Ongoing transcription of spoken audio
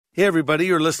Hey everybody,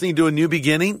 you're listening to A New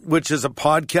Beginning, which is a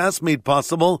podcast made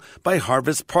possible by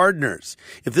Harvest Partners.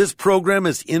 If this program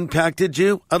has impacted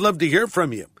you, I'd love to hear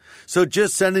from you. So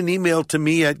just send an email to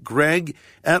me at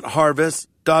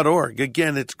greg@harvest.org.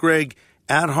 Again, it's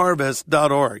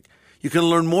greg@harvest.org. You can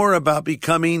learn more about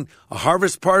becoming a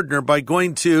Harvest Partner by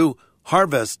going to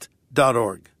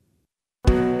harvest.org.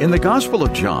 In the Gospel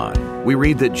of John, we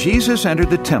read that Jesus entered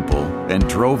the temple and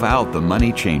drove out the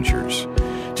money changers.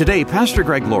 Today, Pastor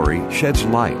Greg Laurie sheds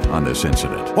light on this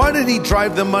incident. Why did he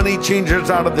drive the money changers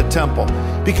out of the temple?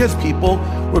 Because people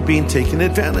were being taken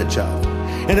advantage of.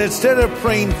 And instead of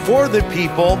praying for the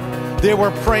people, they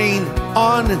were praying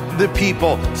on the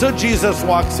people. So Jesus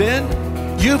walks in.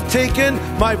 You've taken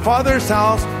my Father's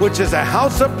house, which is a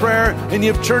house of prayer, and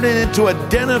you've turned it into a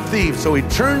den of thieves. So he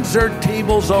turns their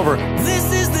tables over.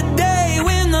 This is the day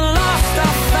when the lost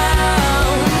are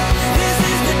found. This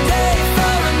is the day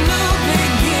for a new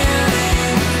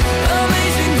beginning.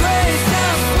 Amazing grace,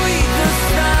 how sweet the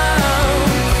sound.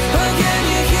 Again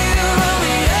you hear all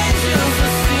the angels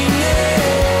are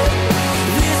singing.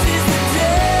 This is the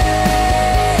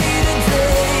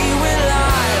day when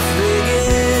life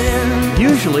begins.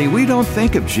 Usually, we don't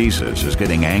think of Jesus as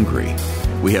getting angry.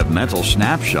 We have mental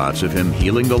snapshots of him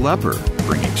healing the leper,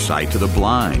 bringing sight to the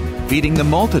blind, feeding the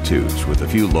multitudes with a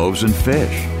few loaves and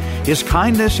fish. His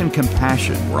kindness and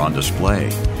compassion were on display.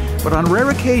 But on rare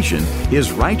occasion,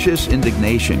 his righteous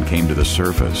indignation came to the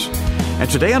surface. And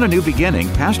today on A New Beginning,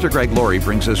 Pastor Greg Laurie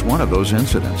brings us one of those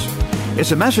incidents.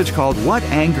 It's a message called What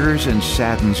Angers and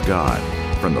Saddens God,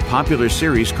 from the popular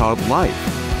series called Life,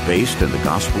 based in the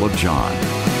Gospel of John.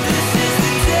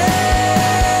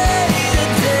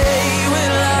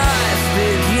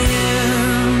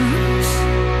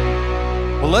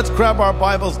 Let's grab our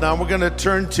Bibles now. We're going to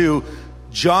turn to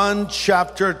John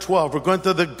chapter 12. We're going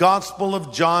through the Gospel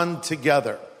of John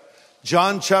together.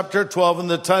 John chapter 12, and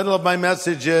the title of my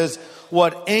message is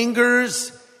What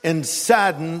Angers and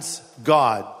Saddens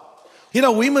God. You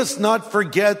know, we must not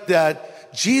forget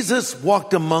that Jesus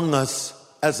walked among us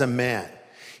as a man.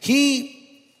 He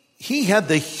had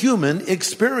the human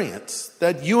experience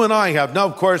that you and I have. Now,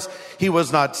 of course, he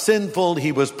was not sinful,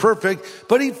 he was perfect,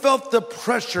 but he felt the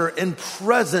pressure and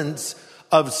presence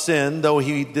of sin, though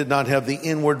he did not have the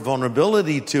inward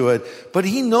vulnerability to it. But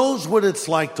he knows what it's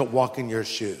like to walk in your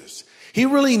shoes. He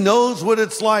really knows what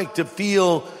it's like to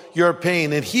feel your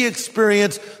pain. And he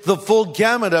experienced the full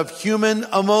gamut of human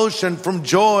emotion, from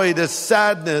joy to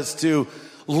sadness to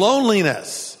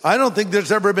loneliness. I don't think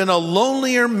there's ever been a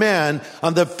lonelier man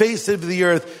on the face of the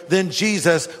earth than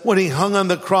Jesus when he hung on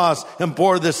the cross and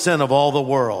bore the sin of all the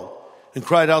world and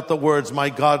cried out the words, my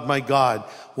God,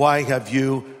 why have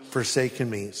you forsaken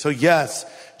me? So yes,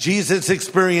 Jesus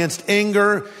experienced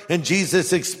anger and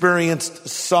Jesus experienced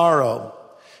sorrow.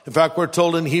 In fact, we're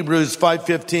told in Hebrews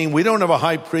 5:15, we don't have a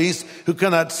high priest who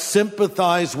cannot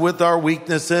sympathize with our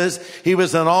weaknesses. He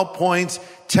was in all points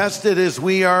tested as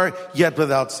we are, yet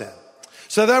without sin.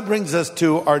 So that brings us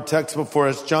to our text before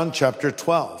us, John chapter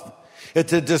 12.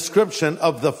 It's a description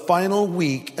of the final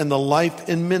week in the life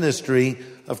and ministry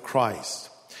of Christ.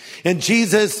 In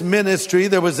Jesus' ministry,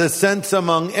 there was a sense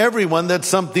among everyone that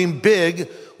something big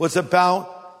was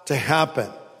about to happen.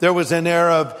 There was an air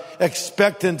of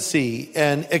expectancy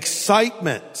and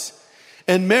excitement.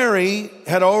 And Mary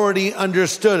had already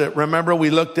understood it. Remember, we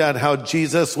looked at how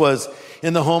Jesus was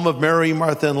in the home of Mary,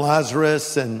 Martha, and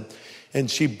Lazarus, and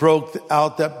she broke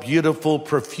out that beautiful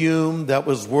perfume that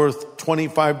was worth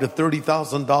 $25,000 to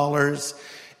 $30,000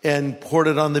 and poured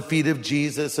it on the feet of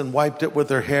Jesus and wiped it with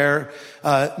her hair.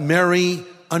 Mary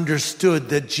understood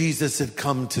that Jesus had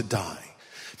come to die.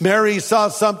 Mary saw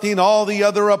something all the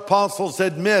other apostles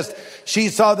had missed. She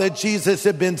saw that Jesus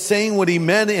had been saying what he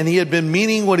meant and he had been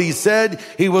meaning what he said.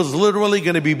 He was literally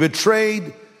going to be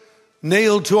betrayed,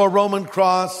 nailed to a Roman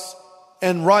cross,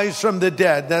 and rise from the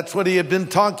dead. That's what he had been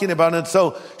talking about. And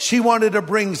so she wanted to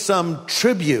bring some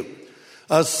tribute,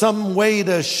 some way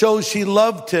to show she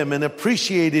loved him and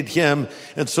appreciated him.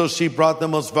 And so she brought the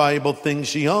most valuable thing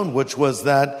she owned, which was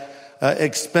that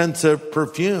expensive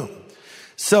perfume.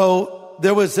 So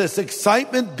there was this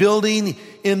excitement building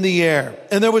in the air.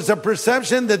 And there was a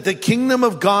perception that the kingdom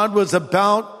of God was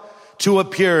about to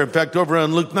appear. In fact, over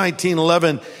in Luke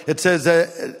 19:11, it says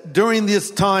during this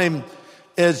time,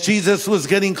 as Jesus was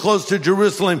getting close to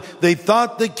Jerusalem, they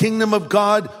thought the kingdom of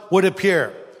God would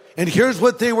appear. And here's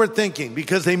what they were thinking,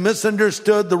 because they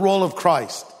misunderstood the role of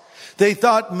Christ. They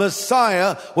thought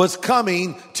Messiah was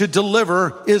coming to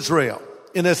deliver Israel.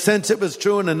 In a sense, it was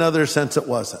true. In another sense, it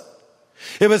wasn't.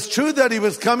 It was true that he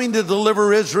was coming to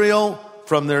deliver Israel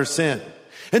from their sin.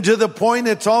 And to the point,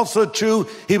 it's also true,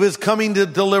 he was coming to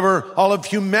deliver all of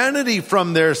humanity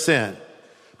from their sin.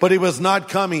 But he was not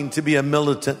coming to be a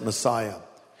militant Messiah.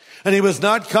 And he was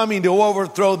not coming to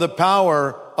overthrow the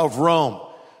power of Rome,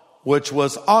 which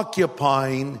was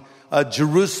occupying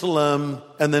Jerusalem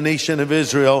and the nation of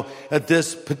Israel at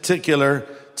this particular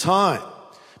time.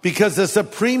 Because the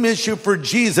supreme issue for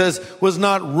Jesus was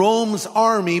not Rome's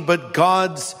army, but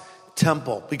God's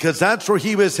temple, because that's where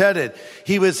he was headed.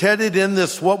 He was headed in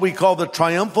this, what we call the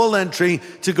triumphal entry,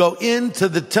 to go into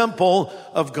the temple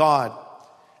of God.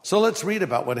 So let's read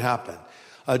about what happened.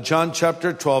 John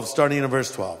chapter 12, starting in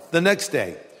verse 12. The next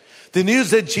day, the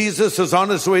news that Jesus was on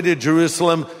his way to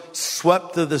Jerusalem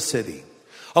swept through the city.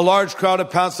 A large crowd of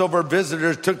Passover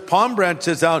visitors took palm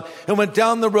branches out and went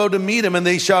down the road to meet him, and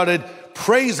they shouted,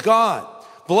 "Praise God!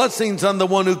 Blessings on the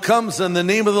one who comes in the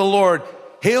name of the Lord.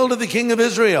 Hail to the King of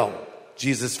Israel."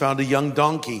 Jesus found a young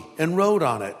donkey and rode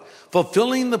on it,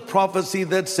 fulfilling the prophecy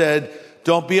that said,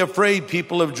 "Don't be afraid,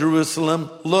 people of Jerusalem.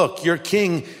 Look, your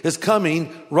king is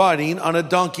coming riding on a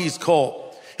donkey's colt."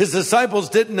 His disciples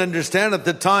didn't understand at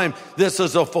the time this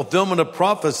was a fulfillment of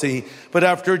prophecy, but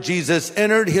after Jesus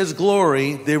entered his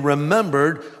glory, they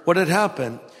remembered what had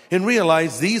happened and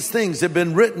realized these things had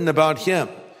been written about him.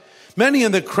 Many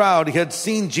in the crowd had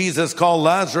seen Jesus call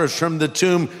Lazarus from the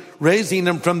tomb, raising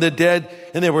him from the dead,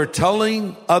 and they were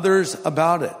telling others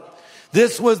about it.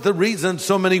 This was the reason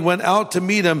so many went out to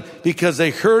meet him, because they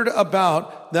heard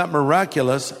about that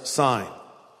miraculous sign.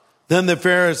 Then the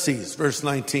Pharisees, verse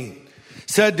 19,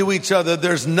 said to each other,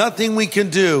 "There's nothing we can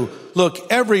do. Look,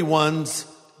 everyone's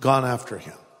gone after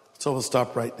him." So we'll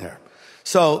stop right there.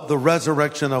 So the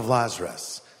resurrection of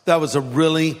Lazarus, that was a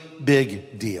really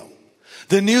big deal.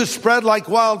 The news spread like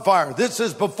wildfire. This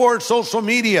is before social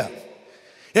media.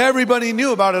 Everybody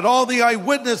knew about it. All the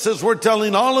eyewitnesses were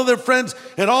telling all of their friends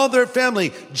and all their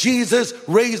family, Jesus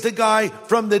raised a guy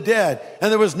from the dead.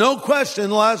 And there was no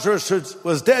question Lazarus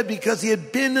was dead, because he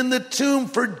had been in the tomb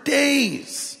for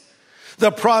days.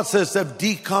 The process of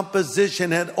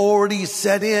decomposition had already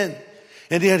set in,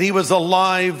 and yet he was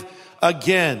alive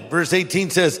again. Verse 18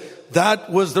 says, that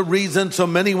was the reason so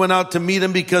many went out to meet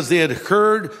him, because they had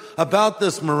heard about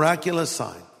this miraculous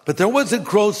sign. But there was a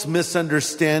gross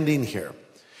misunderstanding here.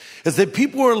 As the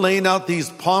people were laying out these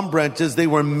palm branches, they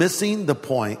were missing the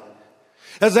point.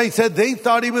 As I said, they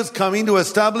thought he was coming to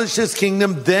establish his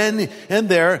kingdom then and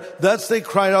there. Thus they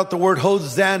cried out the word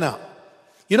Hosanna.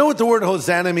 You know what the word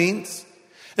Hosanna means?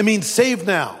 It means save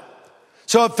now.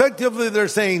 So effectively they're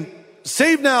saying,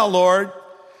 save now, Lord.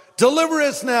 Deliver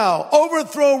us now.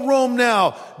 Overthrow Rome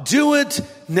now. Do it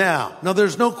now. Now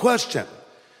there's no question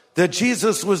that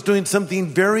Jesus was doing something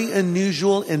very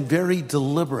unusual and very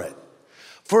deliberate.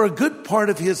 For a good part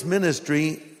of his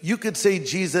ministry, you could say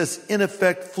Jesus, in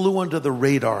effect, flew under the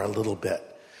radar a little bit.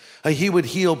 He would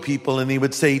heal people and he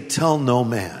would say, "Tell no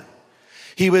man."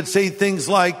 He would say things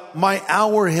like, "My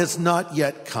hour has not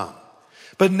yet come."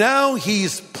 But now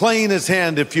he's playing his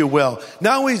hand, if you will.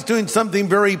 Now he's doing something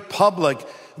very public,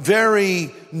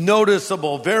 very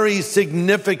noticeable, very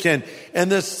significant.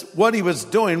 And this, what he was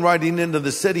doing, riding into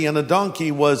the city on a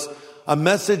donkey, was a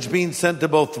message being sent to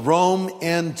both Rome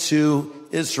and to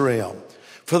Israel.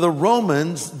 For the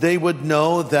Romans, they would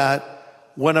know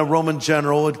that when a Roman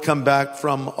general would come back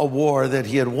from a war that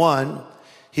he had won,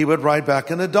 he would ride back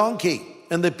on a donkey,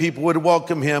 and the people would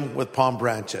welcome him with palm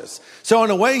branches. So in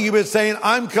a way, he was saying,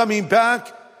 I'm coming back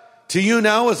to you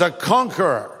now as a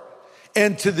conqueror.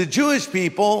 And to the Jewish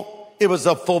people, it was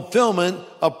a fulfillment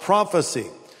of prophecy,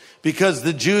 because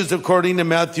the Jews, according to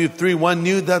Matthew 3:1,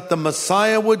 knew that the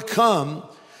Messiah would come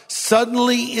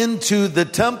suddenly into the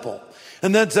temple.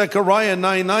 And then Zechariah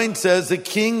 9:9 says the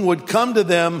king would come to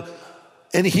them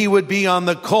and he would be on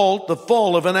the colt, the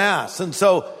foal of an ass. And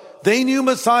so they knew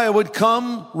Messiah would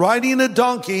come riding a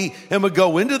donkey and would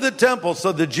go into the temple.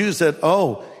 So the Jews said,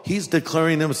 oh, he's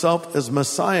declaring himself as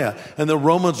Messiah. And the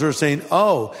Romans were saying,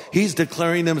 oh, he's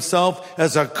declaring himself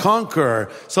as a conqueror.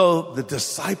 So the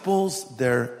disciples,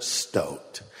 they're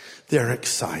stoked. They're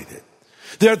excited.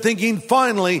 They're thinking,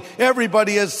 finally,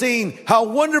 everybody has seen how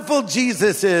wonderful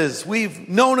Jesus is. We've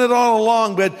known it all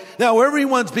along, but now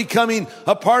everyone's becoming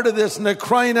a part of this, and they're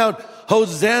crying out,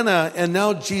 Hosanna. And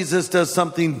now Jesus does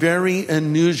something very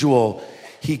unusual.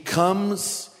 He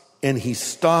comes and he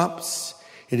stops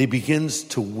and he begins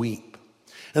to weep.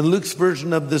 In Luke's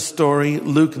version of this story,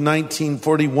 Luke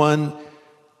 19:41,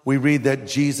 we read that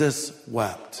Jesus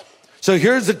wept. So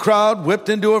here's the crowd whipped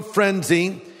into a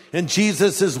frenzy, and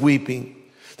Jesus is weeping.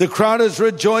 The crowd is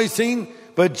rejoicing,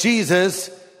 but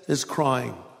Jesus is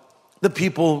crying. The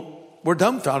people were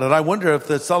dumbfounded. I wonder if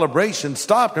the celebration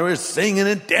stopped and we were singing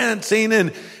and dancing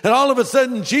and all of a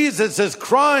sudden Jesus is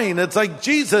crying. It's like,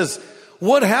 Jesus,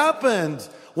 what happened?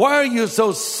 Why are you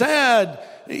so sad?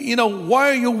 Why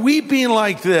are you weeping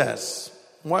like this?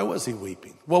 Why was he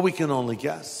weeping? Well, we can only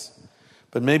guess.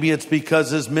 But maybe it's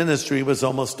because his ministry was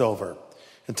almost over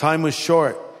and time was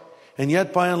short. And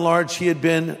yet, by and large, he had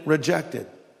been rejected.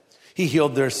 He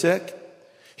healed their sick.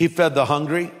 He fed the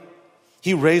hungry.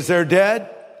 He raised their dead.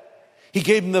 He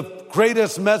gave them the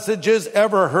greatest messages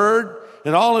ever heard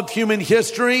in all of human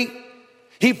history.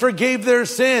 He forgave their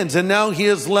sins, and now he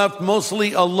is left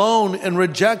mostly alone and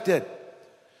rejected.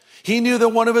 He knew that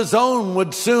one of his own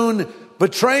would soon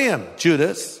betray him,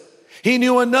 Judas. He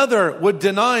knew another would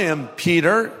deny him,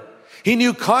 Peter. He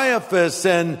knew Caiaphas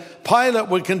and Pilate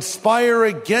would conspire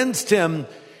against him,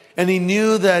 and he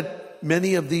knew that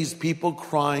many of these people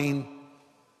crying,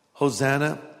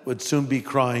 Hosanna, would soon be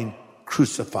crying,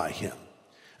 crucify him,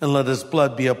 and let his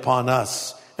blood be upon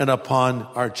us and upon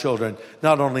our children.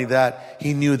 Not only that,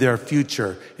 he knew their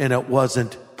future, and it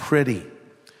wasn't pretty.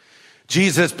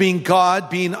 Jesus, being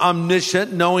God, being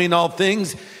omniscient, knowing all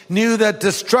things, knew that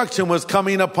destruction was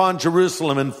coming upon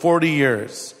Jerusalem in 40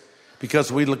 years.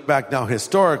 Because we look back now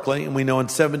historically, and we know in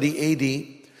 70 AD,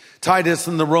 Titus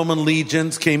and the Roman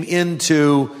legions came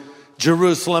into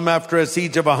Jerusalem after a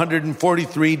siege of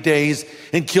 143 days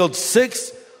and killed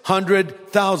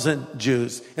 600,000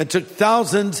 Jews and took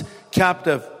thousands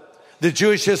captive. The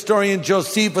Jewish historian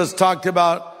Josephus talked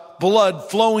about blood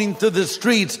flowing through the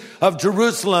streets of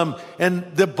Jerusalem,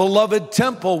 and the beloved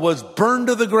temple was burned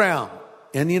to the ground.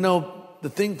 And the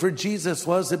thing for Jesus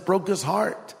was it broke his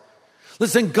heart.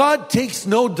 Listen, God takes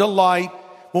no delight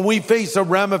when we face the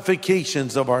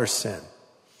ramifications of our sin.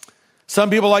 Some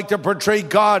people like to portray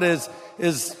God as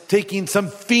taking some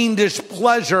fiendish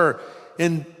pleasure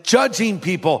in judging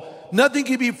people. Nothing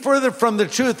could be further from the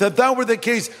truth. If that were the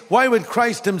case, why would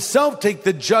Christ himself take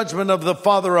the judgment of the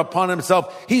Father upon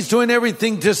himself? He's doing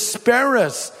everything to spare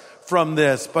us from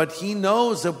this. But he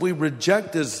knows if we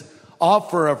reject his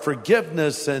offer of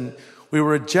forgiveness and we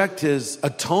reject his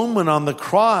atonement on the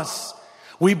cross,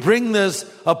 we bring this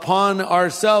upon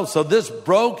ourselves. So this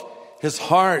broke his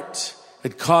heart.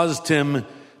 It caused him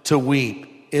to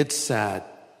weep. It's sad.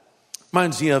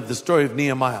 Reminds me of the story of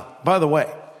Nehemiah. By the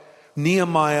way,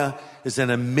 Nehemiah is an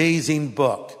amazing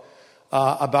book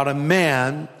about a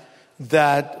man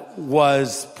that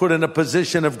was put in a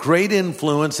position of great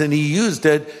influence, and he used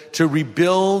it to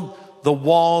rebuild the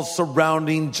walls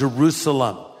surrounding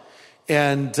Jerusalem.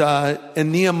 And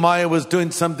Nehemiah was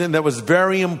doing something that was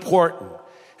very important.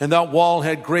 And that wall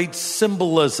had great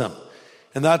symbolism.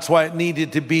 And that's why it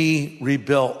needed to be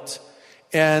rebuilt.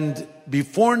 And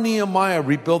before Nehemiah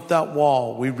rebuilt that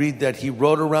wall, we read that he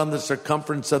rode around the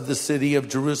circumference of the city of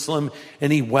Jerusalem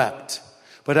and he wept.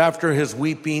 But after his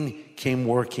weeping came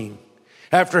working.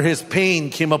 After his pain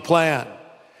came a plan.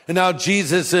 And now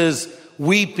Jesus is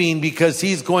weeping because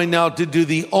he's going now to do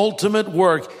the ultimate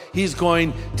work. He's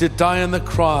going to die on the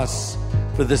cross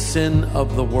for the sin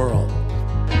of the world.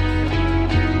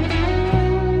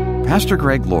 Pastor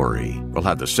Greg Laurie will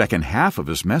have the second half of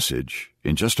his message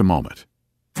in just a moment.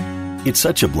 It's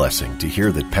such a blessing to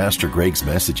hear that Pastor Greg's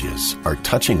messages are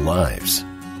touching lives.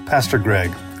 Pastor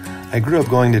Greg, I grew up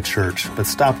going to church, but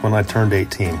stopped when I turned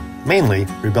 18, mainly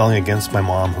rebelling against my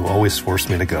mom, who always forced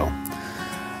me to go.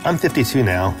 I'm 52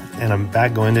 now, and I'm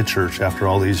back going to church after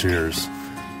all these years.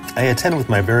 I attend with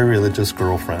my very religious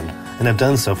girlfriend, and have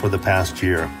done so for the past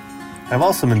year. I've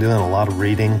also been doing a lot of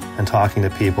reading and talking to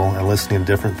people and listening to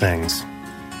different things.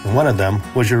 And one of them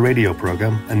was your radio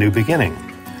program, A New Beginning.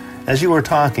 As you were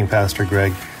talking, Pastor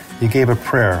Greg, you gave a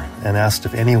prayer and asked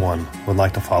if anyone would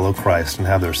like to follow Christ and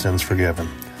have their sins forgiven.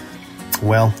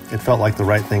 Well, it felt like the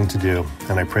right thing to do,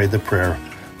 and I prayed the prayer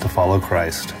to follow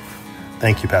Christ.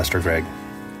 Thank you, Pastor Greg.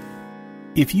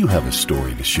 If you have a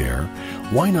story to share,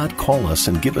 why not call us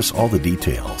and give us all the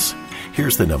details?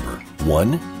 Here's the number,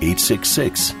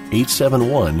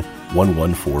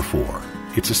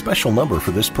 1-866-871-1144. It's a special number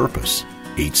for this purpose,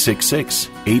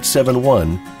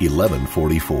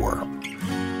 866-871-1144.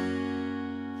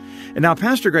 And now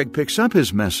Pastor Greg picks up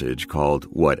his message called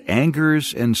What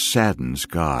Angers and Saddens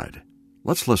God.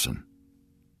 Let's listen.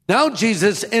 Now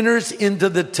Jesus enters into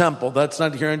the temple. That's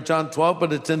not here in John 12,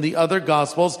 but it's in the other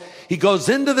Gospels. He goes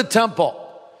into the temple.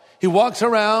 He walks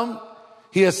around.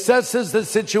 He assesses the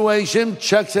situation,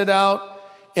 checks it out,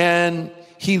 and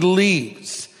he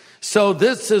leaves. So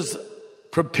this is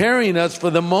preparing us for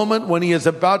the moment when he is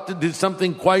about to do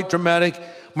something quite dramatic.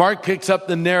 Mark picks up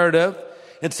the narrative.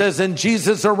 It says, and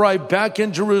Jesus arrived back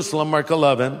in Jerusalem, Mark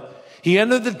 11. He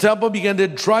entered the temple, began to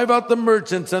drive out the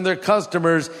merchants and their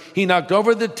customers. He knocked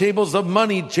over the tables of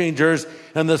money changers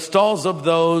and the stalls of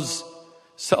those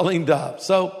selling doves.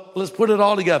 So let's put it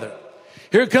all together.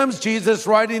 Here comes Jesus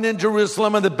riding in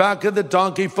Jerusalem on the back of the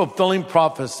donkey, fulfilling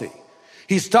prophecy.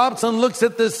 He stops and looks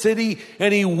at the city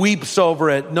and he weeps over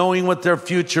it, knowing what their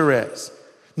future is,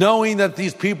 knowing that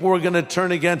these people were going to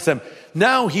turn against him.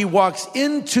 Now he walks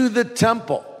into the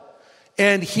temple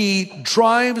and he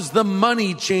drives the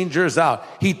money changers out.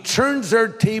 He turns their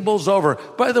tables over.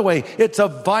 By the way, it's a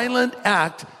violent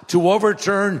act to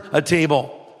overturn a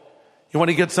table. You want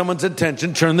to get someone's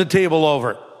attention, turn the table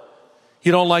over.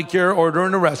 You don't like your order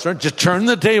in a restaurant, just turn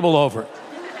the table over.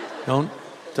 Don't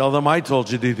tell them I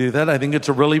told you to do that. I think it's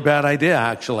a really bad idea,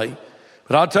 actually.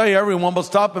 But I'll tell you, everyone will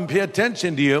stop and pay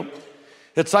attention to you.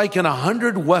 It's like in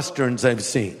 100 Westerns I've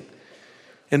seen.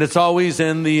 And it's always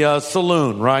in the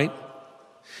saloon, right?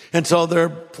 And so they're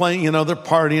playing, they're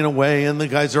partying away, and the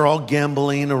guys are all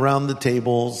gambling around the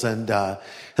tables. And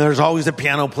there's always a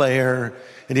piano player,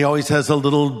 and he always has a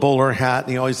little bowler hat,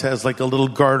 and he always has like a little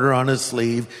garter on his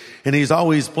sleeve. And he's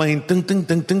always playing ding, ding,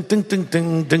 ding, ding, ding, ding,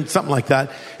 ding, ding, something like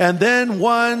that. And then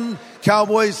one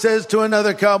cowboy says to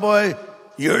another cowboy,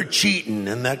 "You're cheating."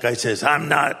 And that guy says, "I'm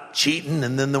not cheating."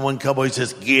 And then the one cowboy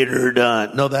says, "Get her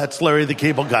done." No, that's Larry the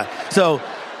Cable Guy. So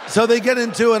they get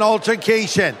into an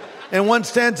altercation. And one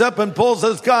stands up and pulls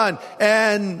his gun,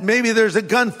 and maybe there's a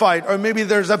gunfight, or maybe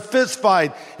there's a fist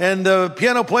fight, and the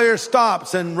piano player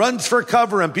stops and runs for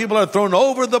cover, and people are thrown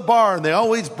over the bar, and they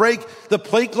always break the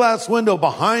plate glass window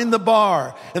behind the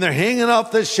bar, and they're hanging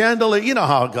off the chandelier. You know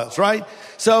how it goes, right?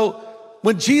 So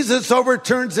when Jesus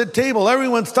overturns the table,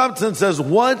 everyone stops and says,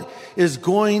 "What is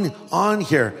going on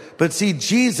here?" But see,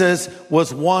 Jesus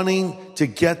was wanting to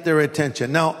get their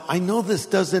attention. Now, I know this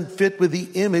doesn't fit with the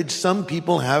image some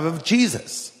people have of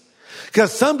Jesus,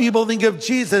 because some people think of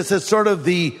Jesus as sort of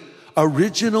the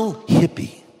original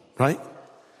hippie, right?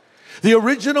 The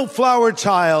original flower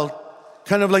child,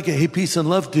 kind of like a, "Hey, peace and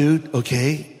love, dude.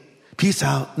 Okay, peace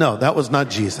out." No, that was not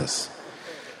Jesus.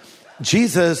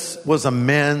 Jesus was a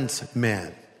man's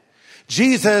man.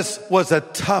 Jesus was a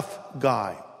tough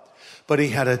guy, but he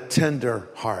had a tender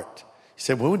heart. He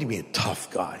said, "What do you mean a tough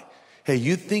guy? Hey,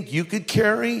 you think you could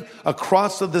carry a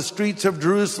cross of the streets of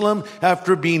Jerusalem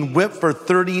after being whipped for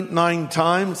 39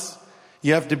 times?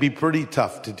 You have to be pretty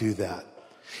tough to do that."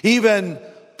 Even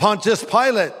Pontius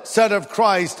Pilate said of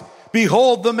Christ,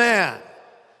 "Behold the man,"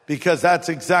 because that's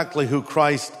exactly who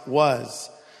Christ was.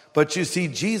 But you see,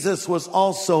 Jesus was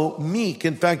also meek.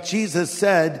 In fact, Jesus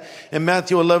said in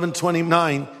Matthew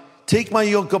 11:29, "Take my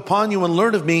yoke upon you and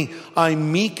learn of me.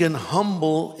 I'm meek and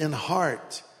humble in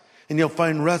heart, and you'll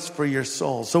find rest for your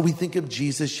soul." So we think of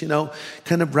Jesus,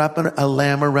 kind of wrapping a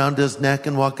lamb around his neck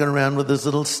and walking around with his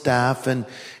little staff, and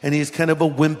he's kind of a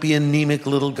wimpy, anemic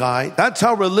little guy. That's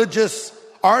how religious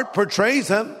art portrays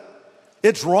him.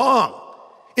 It's wrong.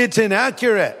 It's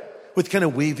inaccurate. With kind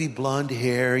of wavy blonde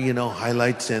hair,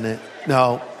 highlights in it.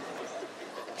 No.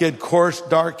 He had coarse,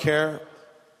 dark hair.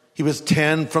 He was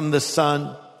tan from the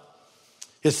sun.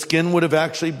 His skin would have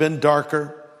actually been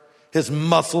darker. His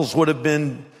muscles would have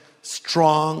been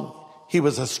strong. He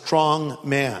was a strong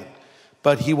man,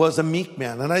 but he was a meek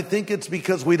man. And I think it's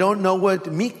because we don't know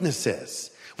what meekness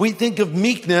is. We think of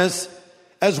meekness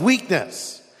as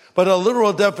weakness, but a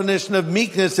literal definition of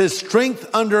meekness is strength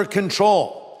under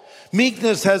control.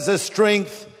 Meekness has the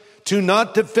strength to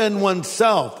not defend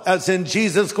oneself, as in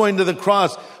Jesus going to the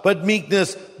cross, but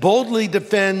meekness boldly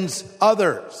defends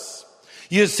others.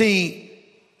 You see,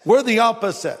 we're the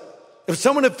opposite. If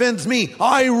someone offends me,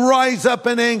 I rise up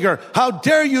in anger. How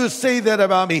dare you say that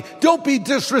about me? Don't be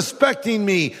disrespecting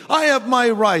me. I have my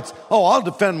rights. Oh, I'll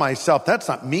defend myself. That's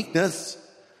not meekness.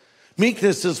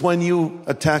 Meekness is when you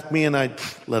attack me and I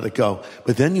let it go.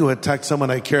 But then you attack someone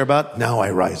I care about, now I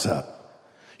rise up.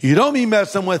 You don't be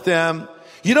messing with them.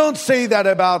 You don't say that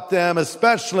about them,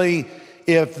 especially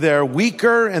if they're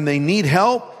weaker and they need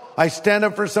help. I stand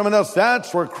up for someone else.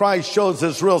 That's where Christ shows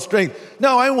his real strength.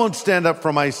 No, I won't stand up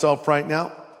for myself right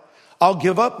now. I'll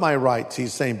give up my rights,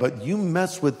 he's saying. But you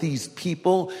mess with these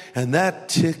people and that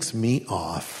ticks me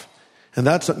off. And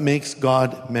that's what makes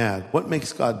God mad. What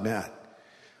makes God mad?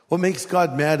 What makes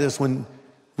God mad is when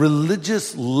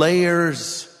religious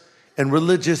layers and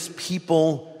religious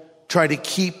people try to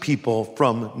keep people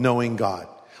from knowing God.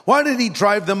 Why did he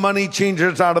drive the money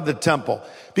changers out of the temple?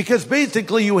 Because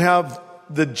basically you have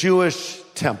the Jewish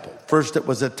temple. First it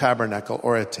was a tabernacle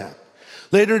or a tent.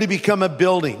 Later to become a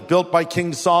building built by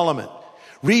King Solomon.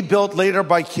 Rebuilt later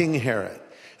by King Herod.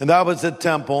 And that was a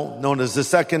temple known as the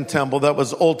Second Temple that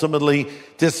was ultimately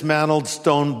dismantled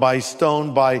stone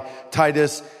by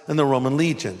Titus and the Roman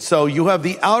legion. So you have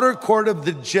the outer court of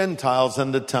the Gentiles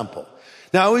and the temple.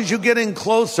 Now, as you get in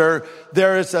closer,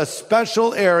 there is a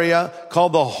special area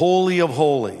called the Holy of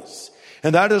Holies.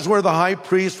 And that is where the high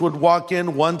priest would walk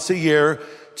in once a year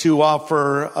to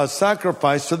offer a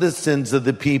sacrifice for the sins of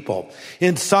the people.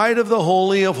 Inside of the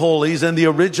Holy of Holies in the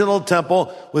original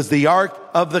temple was the Ark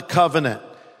of the Covenant.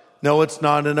 No, it's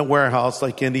not in a warehouse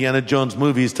like Indiana Jones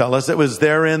movies tell us. It was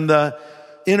there in the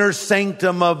inner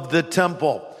sanctum of the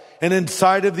temple. And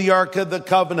inside of the Ark of the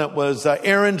Covenant was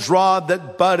Aaron's rod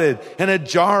that budded and a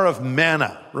jar of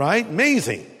manna, right?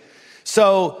 Amazing.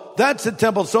 So that's the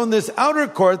temple. So in this outer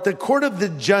court, the court of the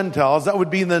Gentiles, that would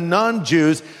be the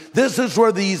non-Jews, this is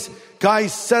where these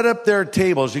guys set up their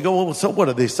tables. You go, well, so what,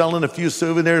 are they selling a few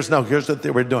souvenirs? No, here's what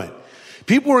they were doing.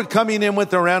 People were coming in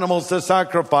with their animals to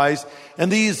sacrifice,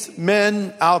 and these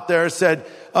men out there said,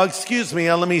 excuse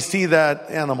me, let me see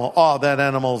that animal. Oh, that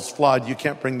animal's flawed. You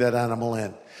can't bring that animal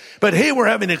in. But hey, we're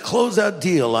having a closeout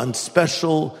deal on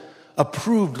special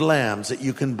approved lambs that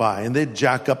you can buy. And they'd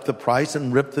jack up the price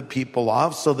and rip the people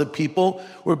off, so the people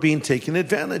were being taken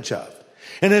advantage of.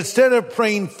 And instead of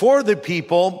praying for the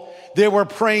people, they were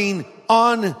praying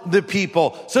on the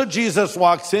people. So Jesus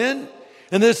walks in,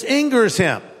 and this angers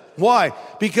him. Why?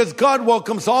 Because God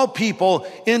welcomes all people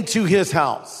into his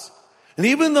house. And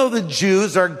even though the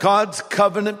Jews are God's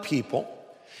covenant people,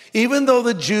 even though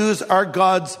the Jews are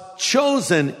God's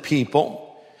chosen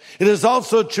people, it is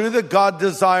also true that God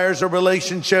desires a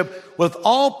relationship with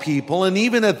all people. And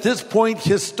even at this point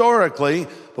historically,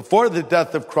 before the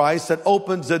death of Christ, that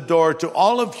opens the door to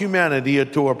all of humanity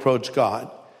to approach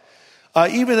God.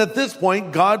 Even at this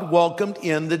point, God welcomed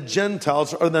in the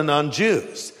Gentiles or the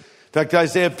non-Jews. In fact,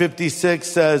 Isaiah 56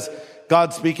 says,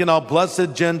 God speaking, all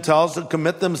blessed Gentiles who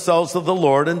commit themselves to the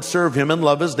Lord and serve him and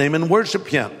love his name and worship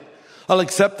him. I'll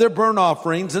accept their burnt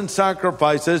offerings and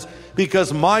sacrifices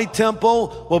because my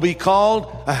temple will be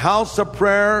called a house of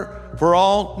prayer for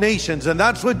all nations. And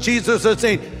that's what Jesus is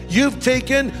saying. You've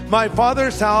taken my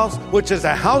Father's house, which is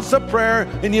a house of prayer,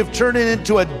 and you've turned it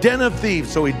into a den of thieves.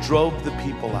 So he drove the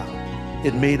people out.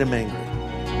 It made him angry.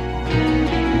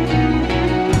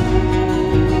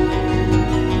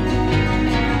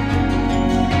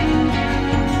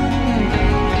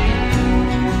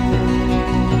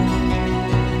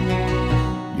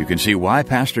 You can see why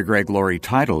Pastor Greg Laurie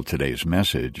titled today's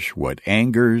message, What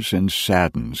Angers and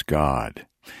Saddens God.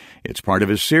 It's part of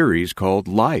his series called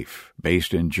Life,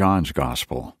 based in John's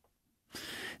Gospel.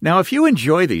 Now, if you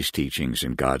enjoy these teachings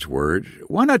in God's Word,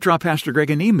 why not drop Pastor Greg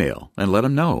an email and let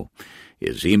him know?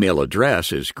 His email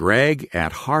address is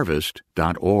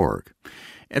greg@harvest.org.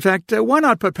 In fact, why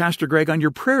not put Pastor Greg on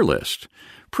your prayer list?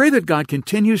 Pray that God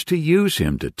continues to use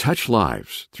him to touch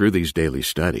lives through these daily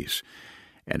studies.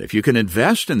 And if you can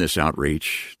invest in this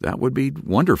outreach, that would be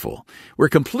wonderful. We're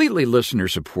completely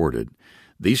listener-supported.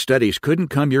 These studies couldn't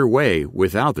come your way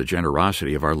without the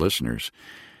generosity of our listeners.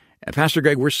 And Pastor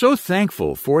Greg, we're so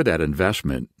thankful for that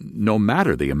investment, no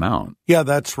matter the amount. Yeah,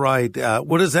 that's right.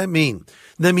 What does that mean?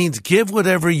 That means give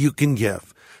whatever you can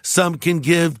give. Some can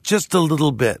give just a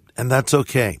little bit, and that's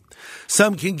okay.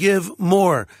 Some can give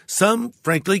more. Some,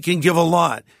 frankly, can give a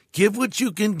lot. Give what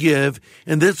you can give,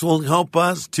 and this will help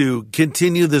us to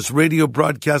continue this radio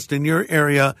broadcast in your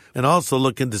area and also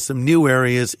look into some new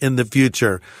areas in the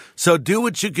future. So do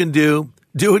what you can do.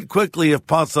 Do it quickly if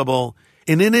possible.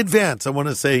 And in advance, I want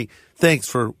to say thanks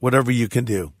for whatever you can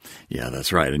do. Yeah,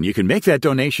 that's right. And you can make that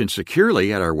donation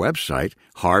securely at our website,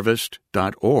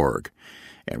 harvest.org.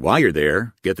 And while you're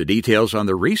there, get the details on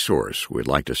the resource we'd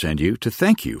like to send you to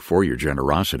thank you for your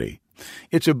generosity.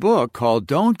 It's a book called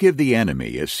Don't Give the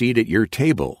Enemy a Seat at Your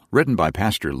Table, written by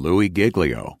Pastor Louis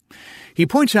Giglio. He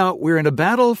points out we're in a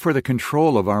battle for the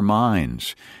control of our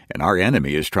minds, and our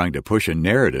enemy is trying to push a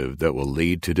narrative that will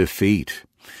lead to defeat.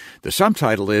 The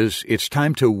subtitle is, It's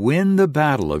Time to Win the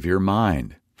Battle of Your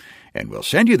Mind. And we'll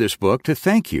send you this book to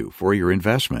thank you for your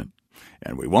investment.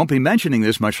 And we won't be mentioning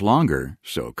this much longer,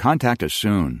 so contact us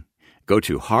soon. Go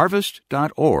to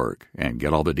harvest.org and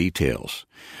get all the details.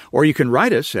 Or you can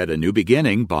write us at A New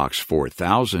Beginning, Box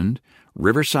 4000,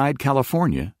 Riverside,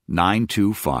 California,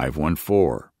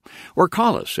 92514. Or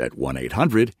call us at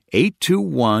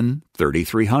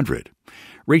 1-800-821-3300.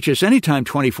 Reach us anytime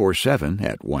 24/7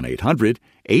 at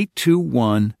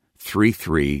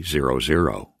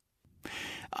 1-800-821-3300.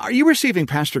 Are you receiving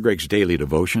Pastor Greg's daily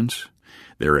devotions?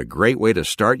 They're a great way to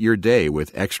start your day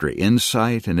with extra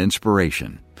insight and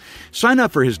inspiration. Sign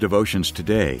up for his devotions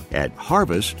today at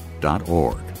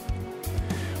harvest.org.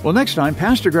 Well, next time,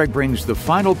 Pastor Greg brings the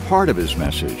final part of his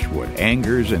message, What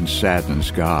Angers and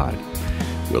Saddens God.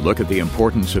 We'll look at the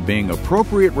importance of being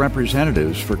appropriate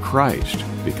representatives for Christ,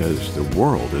 because the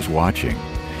world is watching.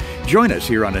 Join us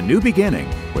here on A New Beginning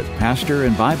with pastor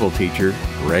and Bible teacher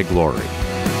Greg Laurie. This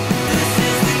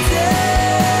is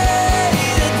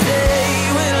the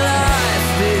day when life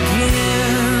begins.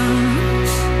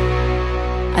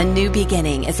 A New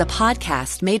Beginning is a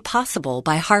podcast made possible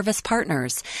by Harvest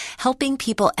Partners, helping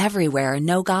people everywhere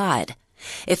know God.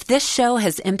 If this show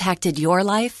has impacted your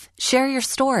life, share your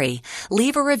story,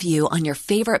 leave a review on your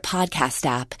favorite podcast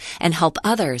app, and help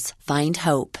others find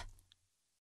hope.